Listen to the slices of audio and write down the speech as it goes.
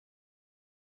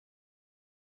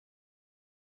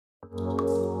Tell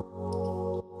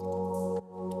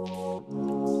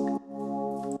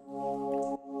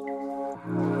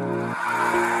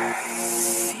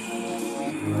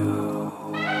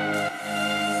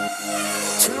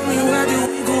me, where did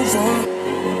we go wrong?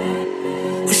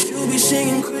 We should be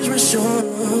singing Christmas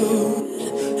songs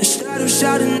instead of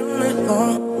shouting on it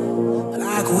all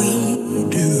like we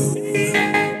do.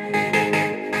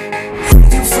 We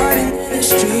keep fighting in the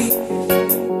street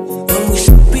when we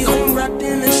should be home wrapped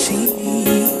in the sheets,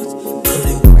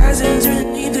 putting presents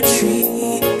beneath the tree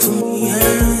for me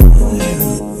and you.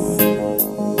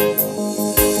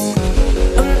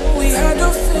 I know we had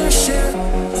our fair share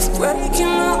of breaking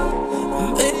up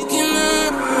and making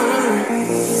up.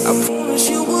 I promise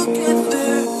you we'll get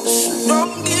there, so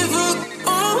don't give up.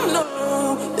 Oh no,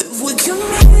 if we can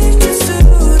make it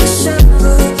through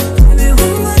December, maybe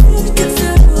we'll make it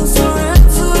through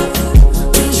forever.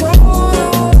 'Cause you're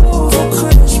all for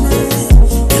Christmas,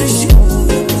 'cause you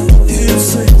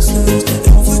fix this.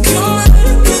 If we can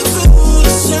make it through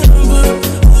December,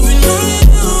 every night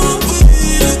we'll be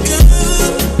together.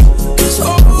 'Cause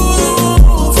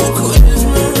all for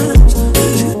Christmas,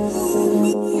 'cause you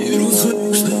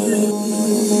fix this.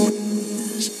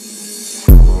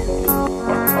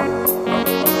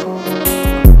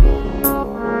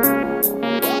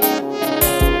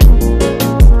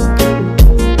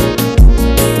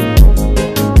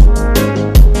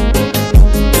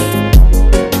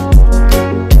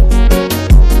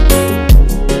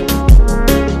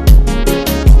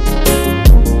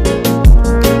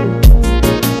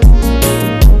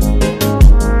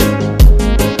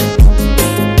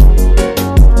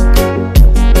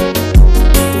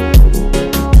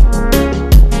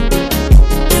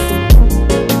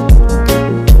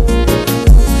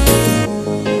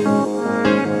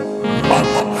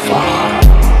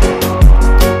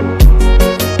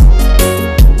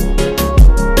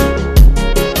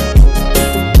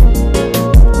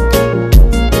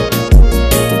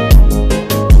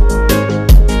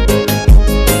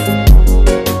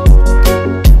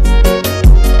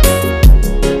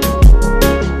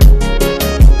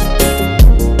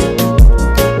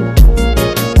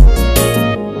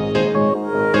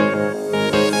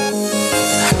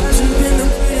 Hasn't been the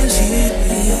greatest year,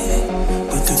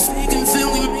 but the thick and thin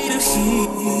we made it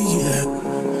here.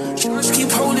 Just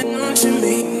keep holding on to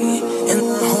me.